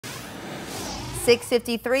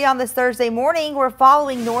6:53 on this Thursday morning. We're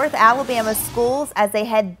following North Alabama schools as they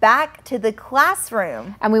head back to the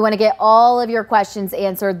classroom. And we want to get all of your questions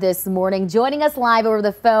answered this morning. Joining us live over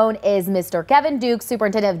the phone is Mr. Kevin Duke,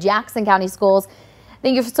 Superintendent of Jackson County Schools.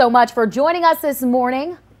 Thank you so much for joining us this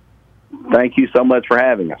morning. Thank you so much for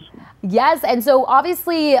having us. Yes, and so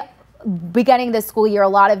obviously beginning this school year, a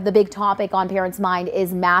lot of the big topic on parents' mind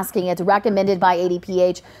is masking. It's recommended by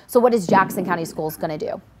ADPH. So what is Jackson County Schools going to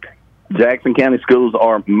do? Jackson County Schools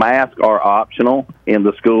masks are optional in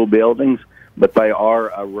the school buildings, but they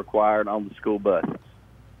are required on the school buses.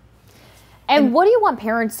 And what do you want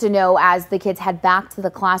parents to know as the kids head back to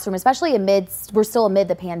the classroom, especially we're still amid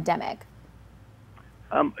the pandemic?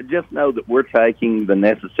 Just know that we're taking the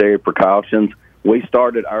necessary precautions. We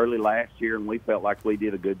started early last year, and we felt like we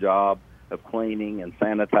did a good job of cleaning and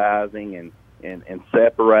sanitizing and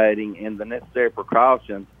separating and the necessary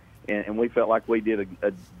precautions, and we felt like we did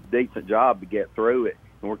a decent job to get through it,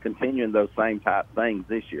 and we're continuing those same type things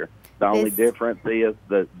this year. The only difference is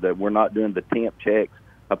that we're not doing the temp checks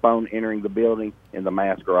upon entering the building, and the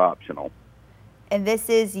masks are optional. And this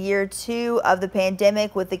is year 2 of the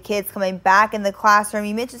pandemic with the kids coming back in the classroom.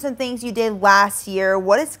 You mentioned some things you did last year.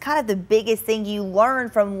 What is kind of the biggest thing you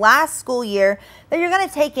learned from last school year that you're going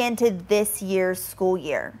to take into this year's school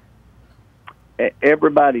year?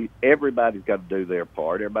 Everybody's got to do their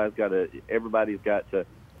part. Everybody's got to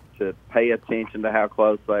pay attention to how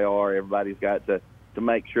close they are. Everybody's got to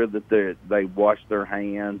make sure that they wash their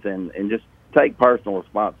hands and just take personal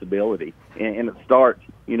responsibility. And it starts,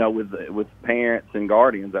 with parents and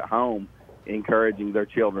guardians at home encouraging their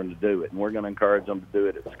children to do it. And we're going to encourage them to do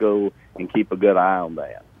it at school and keep a good eye on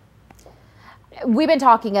that. We've been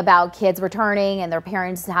talking about kids returning and their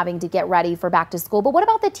parents having to get ready for back to school. But what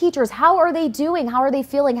about the teachers? How are they doing? How are they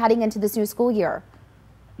feeling heading into this new school year?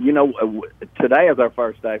 Today is our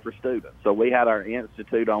first day for students. So we had our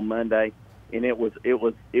institute on Monday, and it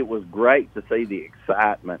was great to see the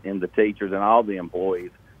excitement in the teachers and all the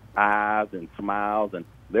employees' eyes and smiles, and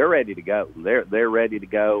they're ready to go. They're ready to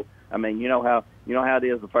go. I mean, you know how it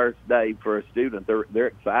is the first day for a student. They're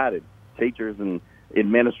excited. Teachers and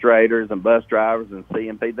administrators and bus drivers and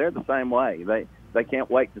CMP, they're the same way. They can't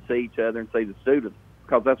wait to see each other and see the students,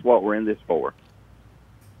 because that's what we're in this for.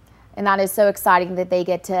 And that is so exciting that they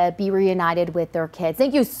get to be reunited with their kids.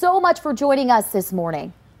 Thank you so much for joining us this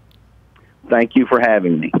morning. Thank you for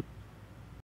having me.